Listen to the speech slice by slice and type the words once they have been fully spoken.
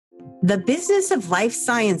The business of life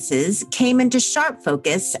sciences came into sharp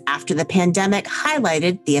focus after the pandemic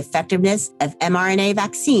highlighted the effectiveness of mRNA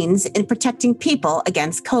vaccines in protecting people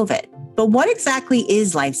against COVID. But what exactly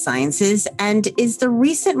is life sciences, and is the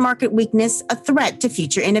recent market weakness a threat to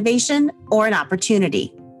future innovation or an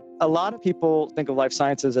opportunity? A lot of people think of life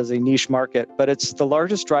sciences as a niche market, but it's the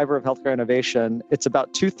largest driver of healthcare innovation. It's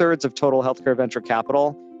about 2/3 of total healthcare venture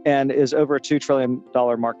capital and is over a $2 trillion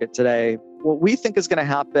market today. What we think is going to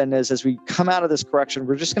happen is as we come out of this correction,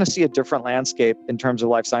 we're just going to see a different landscape in terms of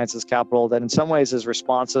life sciences capital that in some ways is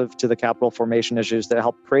responsive to the capital formation issues that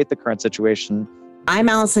help create the current situation. I'm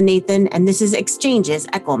Allison Nathan, and this is Exchanges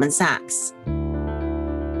at Goldman Sachs.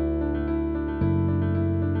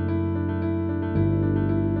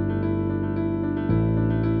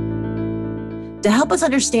 To help us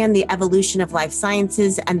understand the evolution of life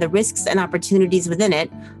sciences and the risks and opportunities within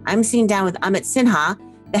it, I'm sitting down with Amit Sinha,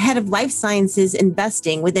 the head of life sciences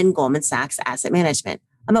investing within Goldman Sachs Asset Management.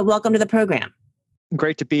 Amit, welcome to the program.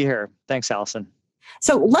 Great to be here. Thanks, Allison.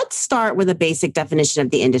 So let's start with a basic definition of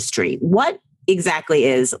the industry. What exactly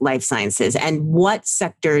is life sciences, and what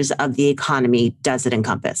sectors of the economy does it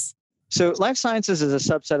encompass? So life sciences is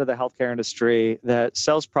a subset of the healthcare industry that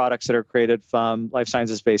sells products that are created from life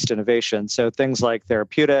sciences-based innovation. So things like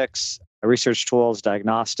therapeutics, research tools,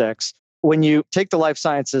 diagnostics. When you take the life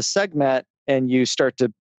sciences segment and you start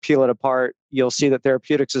to peel it apart, you'll see that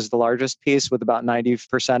therapeutics is the largest piece with about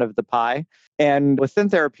 90% of the pie. And within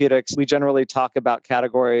therapeutics, we generally talk about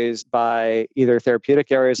categories by either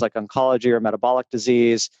therapeutic areas like oncology or metabolic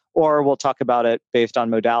disease, or we'll talk about it based on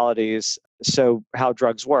modalities. So how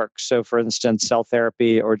drugs work. So for instance, cell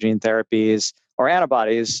therapy or gene therapies or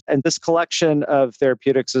antibodies. And this collection of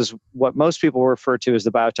therapeutics is what most people refer to as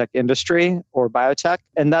the biotech industry or biotech.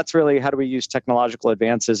 And that's really how do we use technological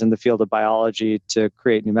advances in the field of biology to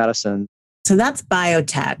create new medicine. So that's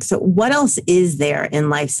biotech. So what else is there in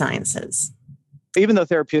life sciences? Even though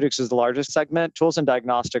therapeutics is the largest segment, tools and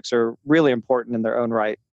diagnostics are really important in their own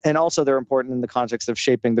right. And also they're important in the context of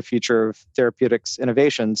shaping the future of therapeutics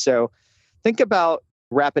innovation. So think about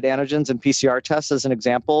rapid antigens and PCR tests as an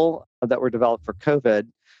example that were developed for COVID.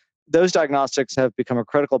 Those diagnostics have become a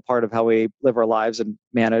critical part of how we live our lives and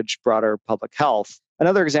manage broader public health.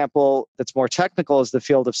 Another example that's more technical is the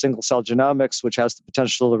field of single-cell genomics, which has the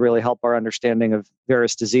potential to really help our understanding of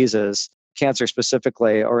various diseases, cancer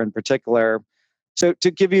specifically or in particular. So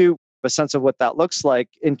to give you a sense of what that looks like,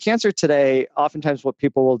 in cancer today, oftentimes what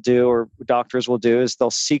people will do or doctors will do is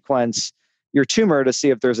they'll sequence your tumor to see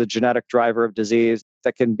if there's a genetic driver of disease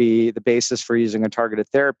that can be the basis for using a targeted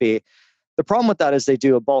therapy. The problem with that is they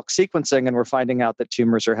do a bulk sequencing and we're finding out that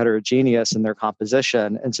tumors are heterogeneous in their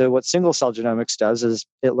composition. And so what single cell genomics does is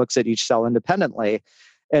it looks at each cell independently.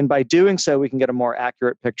 And by doing so, we can get a more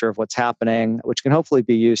accurate picture of what's happening, which can hopefully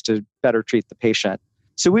be used to better treat the patient.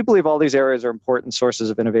 So we believe all these areas are important sources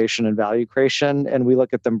of innovation and value creation, and we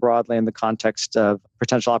look at them broadly in the context of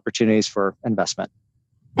potential opportunities for investment.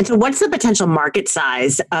 And so what's the potential market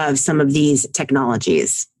size of some of these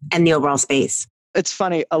technologies and the overall space? It's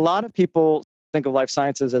funny. A lot of people think of life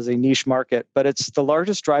sciences as a niche market, but it's the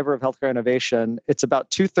largest driver of healthcare innovation. It's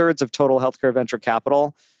about 2/3 of total healthcare venture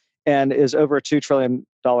capital and is over a $2 trillion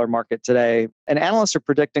market today. And analysts are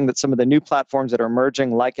predicting that some of the new platforms that are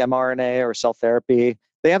emerging, like mRNA or cell therapy,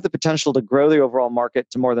 they have the potential to grow the overall market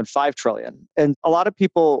to more than 5 trillion. And a lot of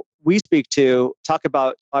people we speak to talk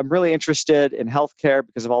about, I'm really interested in healthcare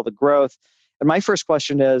because of all the growth. And my first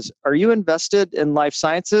question is, are you invested in life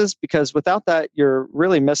sciences? Because without that, you're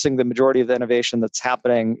really missing the majority of the innovation that's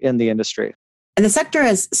happening in the industry. And the sector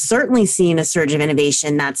has certainly seen a surge of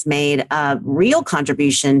innovation that's made a real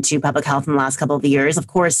contribution to public health in the last couple of years. Of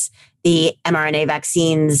course, the mRNA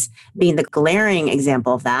vaccines being the glaring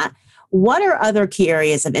example of that. What are other key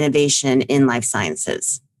areas of innovation in life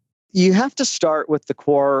sciences? You have to start with the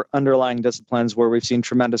core underlying disciplines where we've seen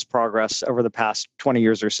tremendous progress over the past 20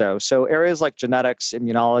 years or so. So areas like genetics,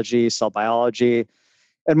 immunology, cell biology,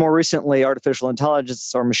 and more recently, artificial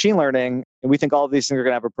intelligence or machine learning. And we think all of these things are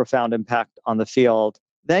going to have a profound impact on the field.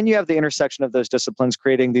 Then you have the intersection of those disciplines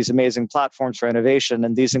creating these amazing platforms for innovation.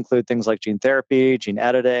 And these include things like gene therapy, gene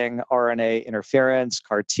editing, RNA interference,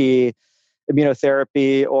 CAR T,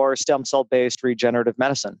 immunotherapy, or stem cell-based regenerative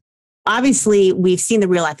medicine. Obviously, we've seen the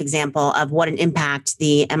real life example of what an impact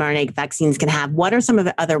the mRNA vaccines can have. What are some of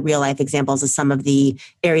the other real life examples of some of the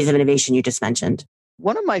areas of innovation you just mentioned?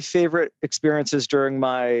 One of my favorite experiences during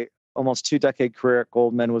my almost 2-decade career at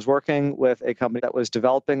Goldman was working with a company that was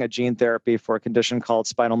developing a gene therapy for a condition called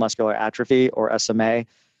spinal muscular atrophy or SMA.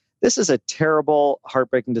 This is a terrible,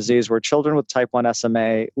 heartbreaking disease where children with type 1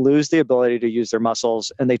 SMA lose the ability to use their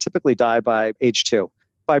muscles and they typically die by age 2.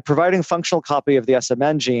 By providing a functional copy of the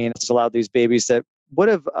SMN gene, it's allowed these babies that would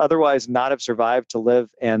have otherwise not have survived to live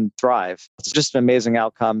and thrive. It's just an amazing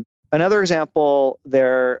outcome. Another example,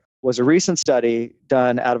 there was a recent study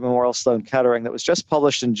done out of Memorial Sloan Kettering that was just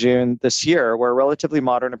published in June this year, where a relatively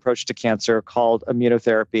modern approach to cancer called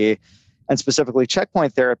immunotherapy, and specifically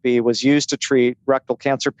checkpoint therapy, was used to treat rectal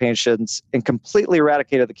cancer patients and completely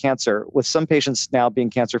eradicated the cancer, with some patients now being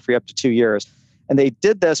cancer-free up to 2 years. And they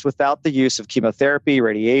did this without the use of chemotherapy,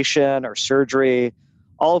 radiation, or surgery,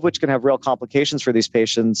 all of which can have real complications for these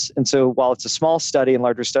patients. And so while it's a small study and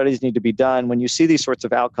larger studies need to be done, when you see these sorts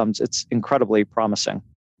of outcomes, it's incredibly promising.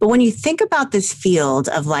 But when you think about this field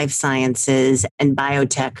of life sciences and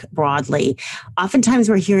biotech broadly, oftentimes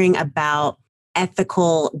we're hearing about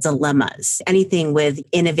ethical dilemmas. Anything with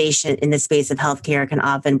innovation in the space of healthcare can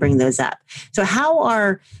often bring those up. So how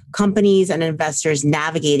are companies and investors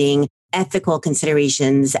navigating ethical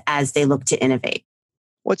considerations as they look to innovate?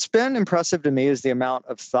 What's been impressive to me is the amount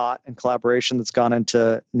of thought and collaboration that's gone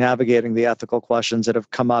into navigating the ethical questions that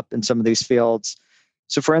have come up in some of these fields.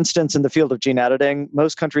 So for instance, in the field of gene editing,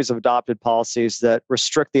 most countries have adopted policies that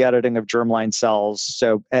restrict the editing of germline cells,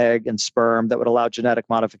 so egg and sperm, that would allow genetic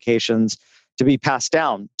modifications to be passed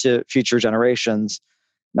down to future generations.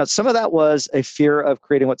 Now, some of that was a fear of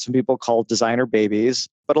creating what some people call designer babies,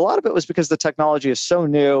 but a lot of it was because the technology is so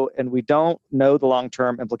new and we don't know the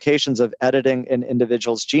long-term implications of editing an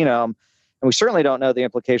individual's genome. And we certainly don't know the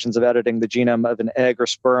implications of editing the genome of an egg or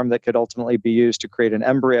sperm that could ultimately be used to create an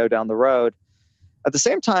embryo down the road. At the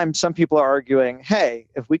same time, some people are arguing, hey,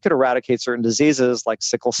 if we could eradicate certain diseases like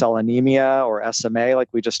sickle cell anemia or SMA, like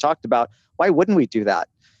we just talked about, why wouldn't we do that?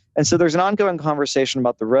 And so there's an ongoing conversation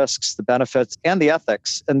about the risks, the benefits, and the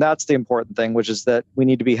ethics. And that's the important thing, which is that we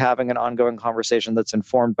need to be having an ongoing conversation that's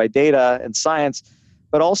informed by data and science,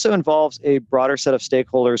 but also involves a broader set of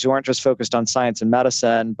stakeholders who aren't just focused on science and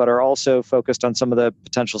medicine, but are also focused on some of the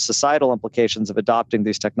potential societal implications of adopting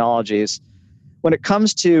these technologies. When it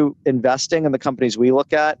comes to investing in the companies we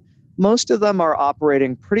look at, most of them are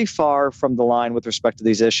operating pretty far from the line with respect to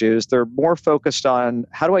these issues. They're more focused on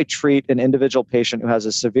how do I treat an individual patient who has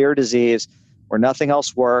a severe disease where nothing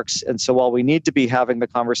else works. And so while we need to be having the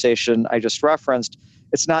conversation I just referenced,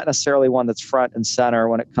 it's not necessarily one that's front and center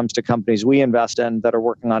when it comes to companies we invest in that are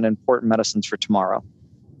working on important medicines for tomorrow.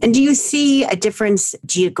 And do you see a difference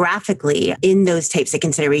geographically in those types of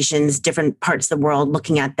considerations, different parts of the world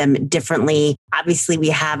looking at them differently? Obviously, we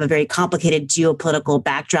have a very complicated geopolitical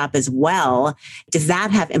backdrop as well. Does that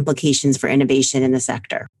have implications for innovation in the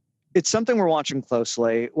sector? It's something we're watching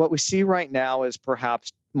closely. What we see right now is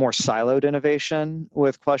perhaps more siloed innovation,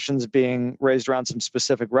 with questions being raised around some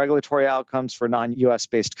specific regulatory outcomes for non-US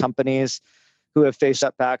based companies who have faced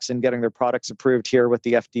setbacks in getting their products approved here with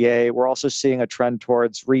the FDA. We're also seeing a trend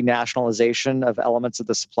towards renationalization of elements of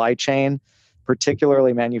the supply chain,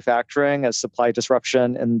 particularly manufacturing, as supply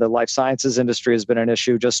disruption in the life sciences industry has been an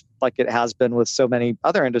issue, just like it has been with so many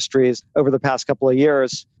other industries over the past couple of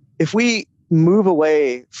years. If we move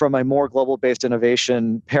away from a more global-based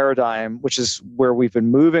innovation paradigm, which is where we've been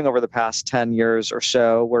moving over the past 10 years or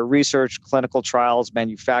so, where research, clinical trials,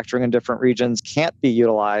 manufacturing in different regions can't be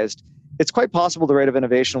utilized, it's quite possible the rate of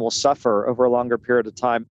innovation will suffer over a longer period of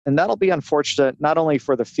time. And that'll be unfortunate, not only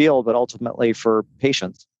for the field, but ultimately for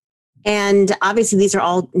patients. And obviously, these are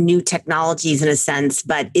all new technologies in a sense,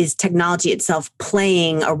 but is technology itself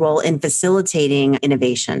playing a role in facilitating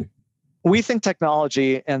innovation? We think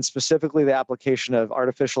technology, and specifically the application of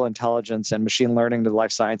artificial intelligence and machine learning to the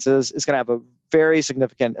life sciences, is going to have a very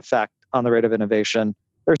significant effect on the rate of innovation.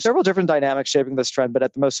 There are several different dynamics shaping this trend, but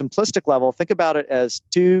at the most simplistic level, think about it as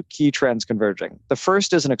two key trends converging. The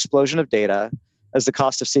first is an explosion of data as the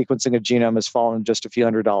cost of sequencing a genome has fallen just a few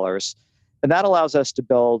 $100s. And that allows us to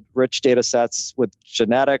build rich data sets with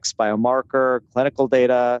genetics, biomarker, clinical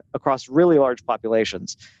data across really large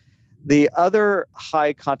populations. The other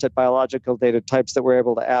high content biological data types that we're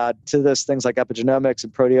able to add to this, things like epigenomics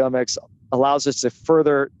and proteomics, allows us to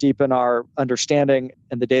further deepen our understanding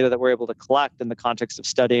and the data that we're able to collect in the context of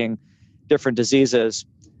studying different diseases.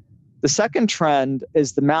 The second trend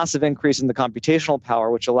is the massive increase in the computational power,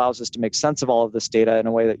 which allows us to make sense of all of this data in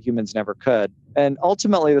a way that humans never could. And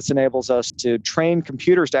ultimately, this enables us to train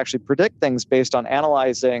computers to actually predict things based on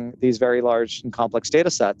analyzing these very large and complex data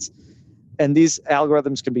sets. And these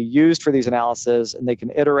algorithms can be used for these analyses, and they can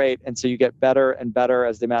iterate. And so you get better and better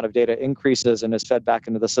as the amount of data increases and is fed back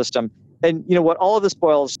into the system. And what all of this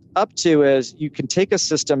boils up to is you can take a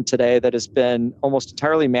system today that has been almost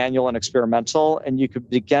entirely manual and experimental, and you could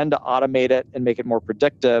begin to automate it and make it more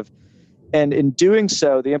predictive. And in doing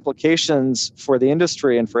so, the implications for the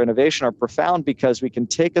industry and for innovation are profound because we can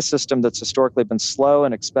take a system that's historically been slow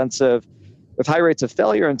and expensive with high rates of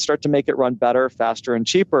failure and start to make it run better, faster, and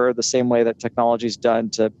cheaper, the same way that technology's done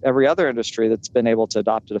to every other industry that's been able to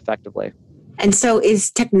adopt it effectively. And so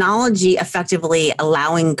is technology effectively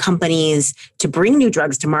allowing companies to bring new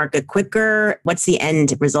drugs to market quicker? What's the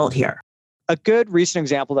end result here? A good recent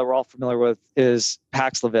example that we're all familiar with is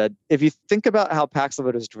Paxlovid. If you think about how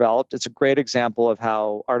Paxlovid is developed, it's a great example of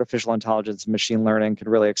how artificial intelligence and machine learning can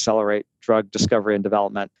really accelerate drug discovery and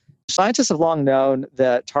development. Scientists have long known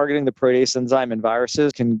that targeting the protease enzyme in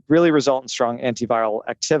viruses can really result in strong antiviral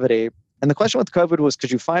activity. And the question with COVID was,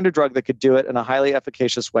 could you find a drug that could do it in a highly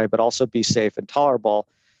efficacious way, but also be safe and tolerable?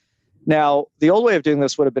 Now, the old way of doing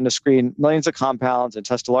this would have been to screen millions of compounds and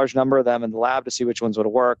test a large number of them in the lab to see which ones would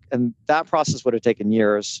work. And that process would have taken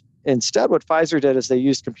years. Instead, what Pfizer did is they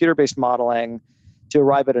used computer-based modeling to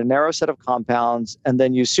arrive at a narrow set of compounds and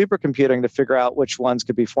then use supercomputing to figure out which ones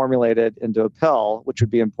could be formulated into a pill, which would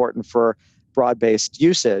be important for broad-based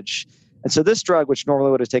usage. And so this drug, which normally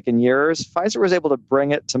would have taken years, Pfizer was able to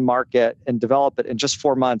bring it to market and develop it in just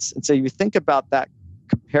 4 months. And so you think about that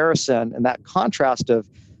comparison and that contrast of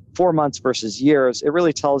 4 months versus years, it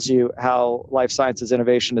really tells you how life sciences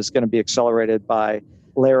innovation is going to be accelerated by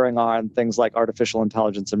layering on things like artificial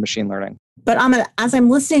intelligence and machine learning. But Amit, as I'm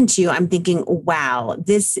listening to you, I'm thinking, wow,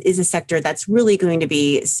 this is a sector that's really going to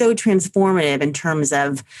be so transformative in terms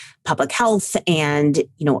of public health and,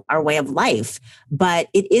 our way of life. But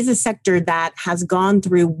it is a sector that has gone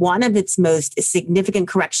through one of its most significant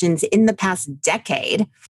corrections in the past decade.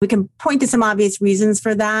 We can point to some obvious reasons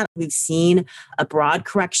for that. We've seen a broad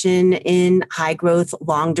correction in high growth,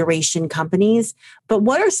 long duration companies. But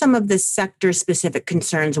what are some of the sector specific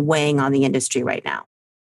concerns weighing on the industry right now?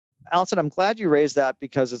 Allison, I'm glad you raised that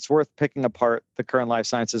because it's worth picking apart the current life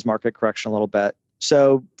sciences market correction a little bit.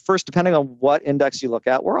 So first, depending on what index you look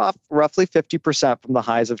at, we're off roughly 50% from the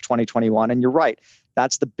highs of 2021. And you're right,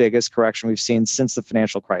 that's the biggest correction we've seen since the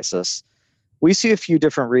financial crisis. We see a few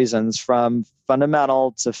different reasons, from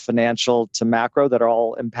fundamental to financial to macro, that are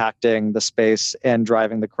all impacting the space and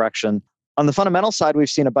driving the correction. On the fundamental side, we've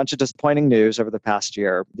seen a bunch of disappointing news over the past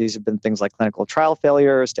year. These have been things like clinical trial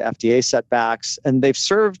failures to FDA setbacks, and they've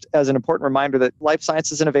served as an important reminder that life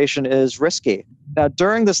sciences innovation is risky. Now,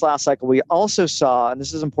 during this last cycle, we also saw, and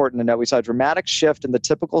this is important to note, we saw a dramatic shift in the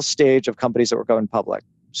typical stage of companies that were going public.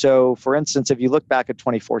 So, for instance, if you look back at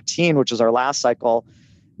 2014, which was our last cycle,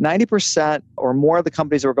 90% or more of the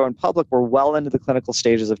companies that were going public were well into the clinical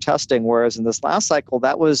stages of testing, whereas in this last cycle,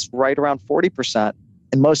 that was right around 40%.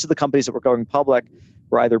 And most of the companies that were going public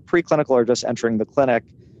were either preclinical or just entering the clinic.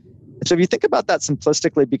 So if you think about that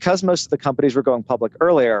simplistically, because most of the companies were going public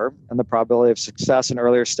earlier and the probability of success in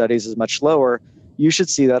earlier studies is much lower, you should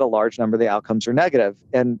see that a large number of the outcomes are negative.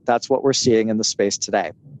 And that's what we're seeing in the space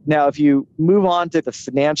today. Now, if you move on to the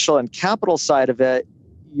financial and capital side of it,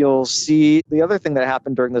 you'll see the other thing that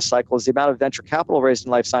happened during this cycle is the amount of venture capital raised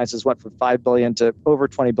in life sciences went from $5 billion to over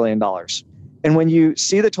 $20 billion. And when you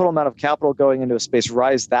see the total amount of capital going into a space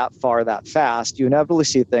rise that far, that fast, you inevitably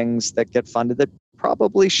see things that get funded that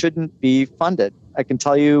probably shouldn't be funded. I can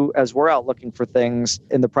tell you, as we're out looking for things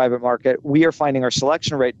in the private market, we are finding our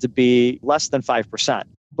selection rate to be less than 5%.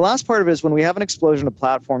 The last part of it is when we have an explosion of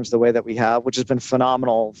platforms the way that we have, which has been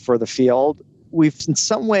phenomenal for the field, we've in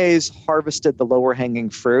some ways harvested the lower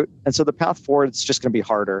hanging fruit. And so the path forward, it's just going to be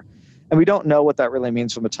harder. And we don't know what that really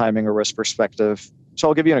means from a timing or risk perspective. So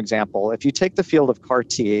I'll give you an example. If you take the field of CAR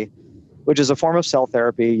T, which is a form of cell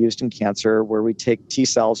therapy used in cancer, where we take T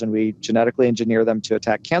cells and we genetically engineer them to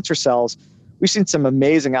attack cancer cells, we've seen some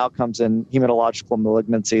amazing outcomes in hematological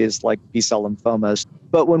malignancies like B-cell lymphomas.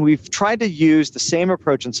 But when we've tried to use the same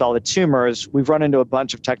approach in solid tumors, we've run into a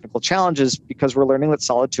bunch of technical challenges because we're learning that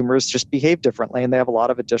solid tumors just behave differently and they have a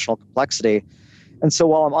lot of additional complexity. And so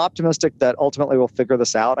while I'm optimistic that ultimately we'll figure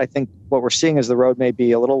this out, I think what we're seeing is the road may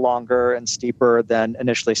be a little longer and steeper than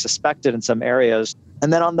initially suspected in some areas.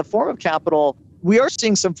 And then on the form of capital, we are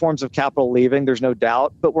seeing some forms of capital leaving, there's no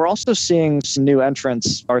doubt, but we're also seeing some new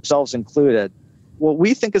entrants, ourselves included. What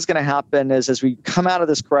we think is going to happen is as we come out of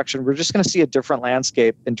this correction, we're just going to see a different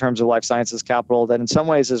landscape in terms of life sciences capital that in some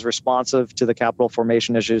ways is responsive to the capital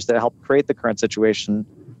formation issues that help create the current situation.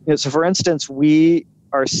 So for instance, we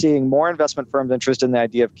are seeing more investment firms interested in the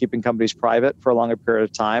idea of keeping companies private for a longer period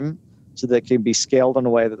of time so they can be scaled in a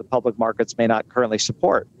way that the public markets may not currently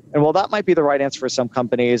support. And while that might be the right answer for some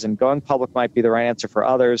companies and going public might be the right answer for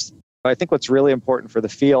others, I think what's really important for the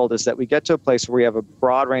field is that we get to a place where we have a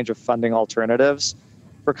broad range of funding alternatives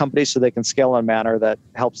for companies so they can scale in a manner that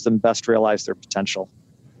helps them best realize their potential.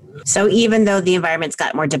 So even though the environment's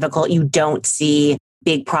got more difficult, you don't see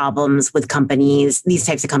big problems with companies, these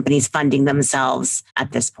types of companies funding themselves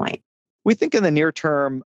at this point. We think in the near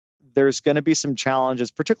term, there's going to be some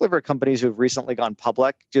challenges, particularly for companies who've recently gone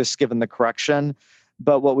public, just given the correction.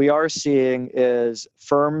 But what we are seeing is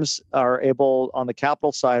firms are able, on the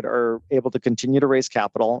capital side, are able to continue to raise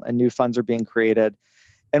capital and new funds are being created.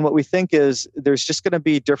 And what we think is there's just going to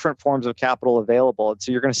be different forms of capital available.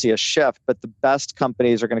 So you're going to see a shift, but the best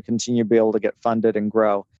companies are going to continue to be able to get funded and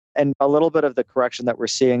grow. And a little bit of the correction that we're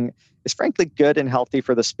seeing is frankly good and healthy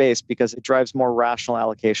for the space because it drives more rational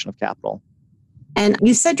allocation of capital. And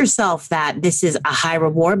you said yourself that this is a high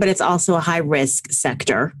reward, but it's also a high risk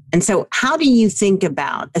sector. And so how do you think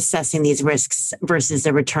about assessing these risks versus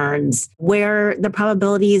the returns where the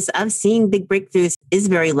probabilities of seeing big breakthroughs is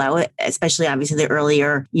very low, especially obviously the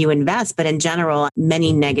earlier you invest, but in general,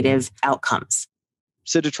 many negative outcomes?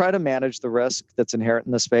 So to try to manage the risk that's inherent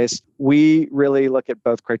in the space, we really look at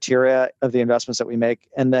both criteria of the investments that we make,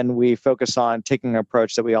 and then we focus on taking an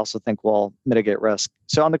approach that we also think will mitigate risk.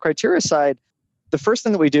 So on the criteria side, the first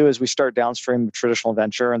thing that we do is we start downstream of traditional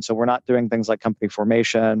venture. And so we're not doing things like company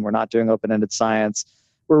formation. We're not doing open-ended science.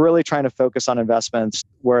 We're really trying to focus on investments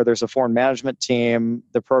where there's a foreign management team.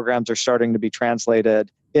 The programs are starting to be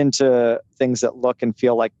translated into things that look and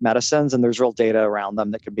feel like medicines. And there's real data around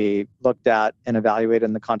them that can be looked at and evaluated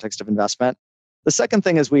in the context of investment. The second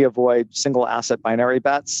thing is we avoid single asset binary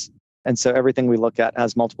bets. And so everything we look at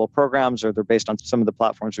has multiple programs or they're based on some of the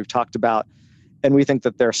platforms we've talked about. And we think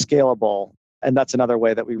that they're scalable. And that's another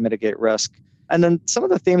way that we mitigate risk. And then some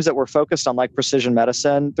of the themes that we're focused on, like precision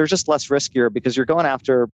medicine, they're just less riskier because you're going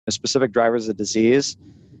after specific drivers of disease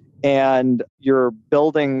and you're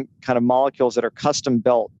building kind of molecules that are custom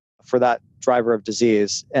built for that driver of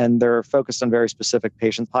disease. And they're focused on very specific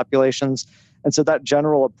patient populations. And so that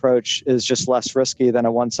general approach is just less risky than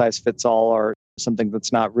a one size fits all or something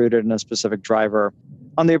that's not rooted in a specific driver.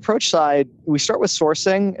 On the approach side, we start with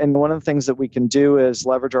sourcing. And one of the things that we can do is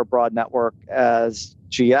leverage our broad network as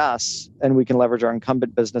GS, and we can leverage our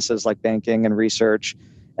incumbent businesses like banking and research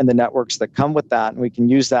and the networks that come with that. And we can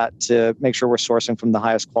use that to make sure we're sourcing from the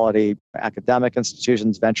highest quality academic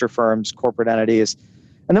institutions, venture firms, corporate entities.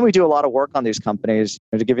 And then we do a lot of work on these companies.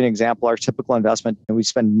 To give you an example, our typical investment, we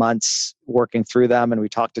spend months working through them and we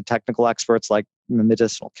talk to technical experts like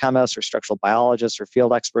medicinal chemists or structural biologists or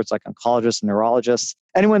field experts like oncologists and neurologists,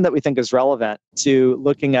 anyone that we think is relevant to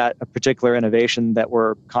looking at a particular innovation that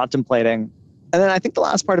we're contemplating. And then I think the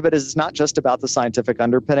last part of it is it's not just about the scientific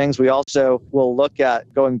underpinnings. We also will look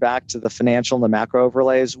at going back to the financial and the macro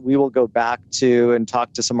overlays. We will go back to and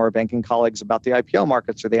talk to some of our banking colleagues about the IPO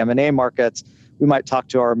markets or the M&A markets. We might talk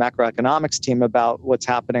to our macroeconomics team about what's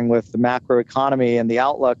happening with the macroeconomy and the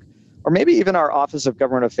outlook, or maybe even our Office of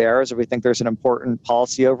Government Affairs if we think there's an important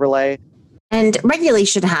policy overlay. And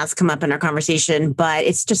regulation has come up in our conversation, but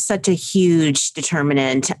it's just such a huge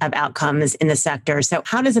determinant of outcomes in the sector. So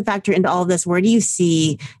how does it factor into all of this? Where do you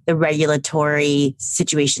see the regulatory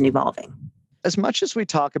situation evolving? As much as we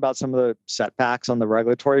talk about some of the setbacks on the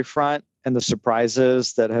regulatory front and the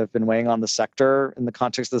surprises that have been weighing on the sector in the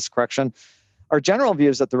context of this correction, our general view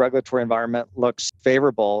is that the regulatory environment looks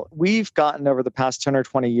favorable. We've gotten over the past 10 or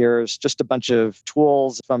 20 years just a bunch of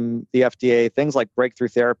tools from the FDA, things like breakthrough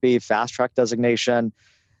therapy, fast track designation.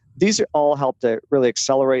 These all help to really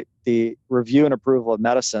accelerate the review and approval of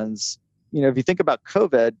medicines. If you think about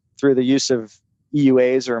COVID through the use of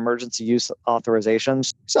EUAs or emergency use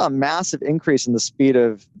authorizations, we saw a massive increase in the speed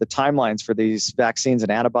of the timelines for these vaccines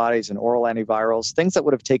and antibodies and oral antivirals. Things that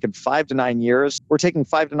would have taken 5 to 9 years, we're taking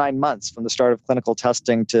 5 to 9 months from the start of clinical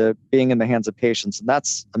testing to being in the hands of patients. And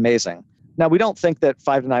that's amazing. Now, we don't think that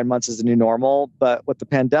 5 to 9 months is the new normal, but what the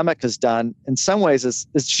pandemic has done in some ways is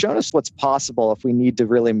shown us what's possible if we need to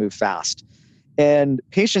really move fast. And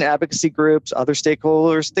patient advocacy groups, other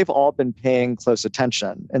stakeholders, they've all been paying close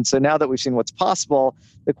attention. And so now that we've seen what's possible,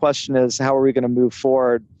 the question is, how are we going to move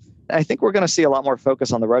forward? I think we're going to see a lot more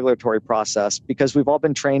focus on the regulatory process because we've all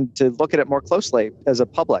been trained to look at it more closely as a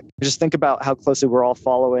public. Just think about how closely we're all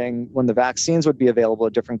following when the vaccines would be available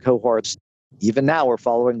at different cohorts. Even now, we're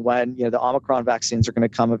following when the Omicron vaccines are going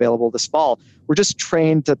to come available this fall. We're just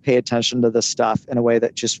trained to pay attention to this stuff in a way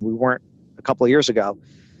that just we weren't a couple of years ago.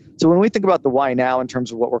 So when we think about the why now in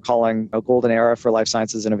terms of what we're calling a golden era for life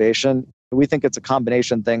sciences innovation, we think it's a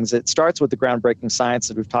combination of things. It starts with the groundbreaking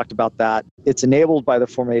science, and we've talked about that. It's enabled by the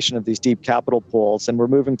formation of these deep capital pools, and we're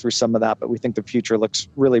moving through some of that, but we think the future looks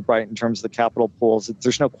really bright in terms of the capital pools.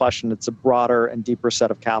 There's no question it's a broader and deeper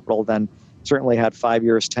set of capital than certainly had 5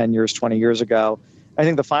 years, 10 years, 20 years ago. I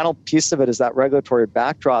think the final piece of it is that regulatory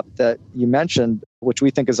backdrop that you mentioned, which we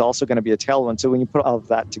think is also going to be a tailwind. So when you put all of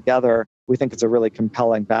that together, we think it's a really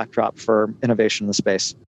compelling backdrop for innovation in the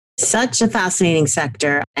space. Such a fascinating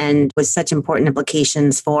sector and with such important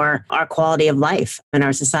implications for our quality of life in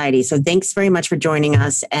our society. So thanks very much for joining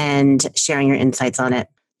us and sharing your insights on it.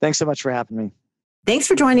 Thanks so much for having me. Thanks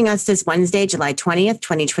for joining us this Wednesday, July 20th,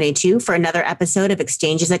 2022, for another episode of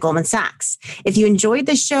Exchanges at Goldman Sachs. If you enjoyed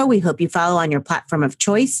this show, we hope you follow on your platform of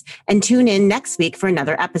choice and tune in next week for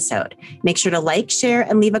another episode. Make sure to like, share,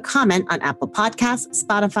 and leave a comment on Apple Podcasts,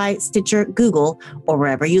 Spotify, Stitcher, Google, or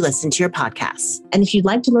wherever you listen to your podcasts. And if you'd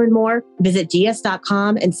like to learn more, visit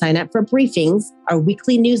gs.com and sign up for Briefings, our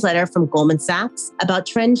weekly newsletter from Goldman Sachs about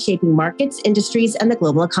trends shaping markets, industries, and the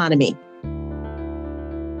global economy.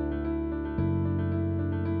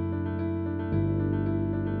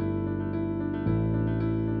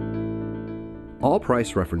 All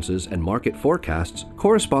price references and market forecasts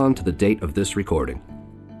correspond to the date of this recording.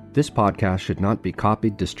 This podcast should not be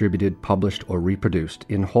copied, distributed, published, or reproduced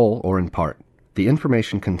in whole or in part. The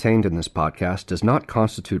information contained in this podcast does not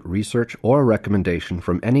constitute research or a recommendation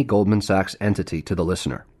from any Goldman Sachs entity to the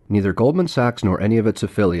listener. Neither Goldman Sachs nor any of its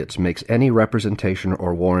affiliates makes any representation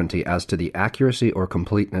or warranty as to the accuracy or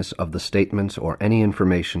completeness of the statements or any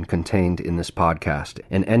information contained in this podcast,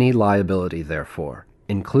 and any liability therefore,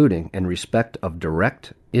 including in respect of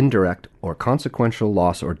direct, indirect, or consequential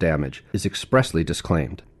loss or damage, is expressly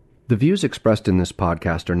disclaimed. The views expressed in this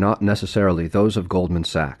podcast are not necessarily those of Goldman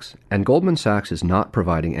Sachs, and Goldman Sachs is not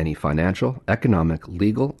providing any financial, economic,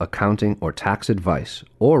 legal, accounting, or tax advice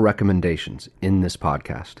or recommendations in this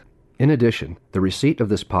podcast. In addition, the receipt of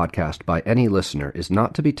this podcast by any listener is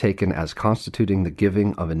not to be taken as constituting the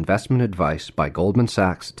giving of investment advice by Goldman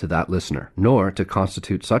Sachs to that listener, nor to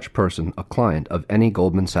constitute such person a client of any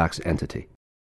Goldman Sachs entity.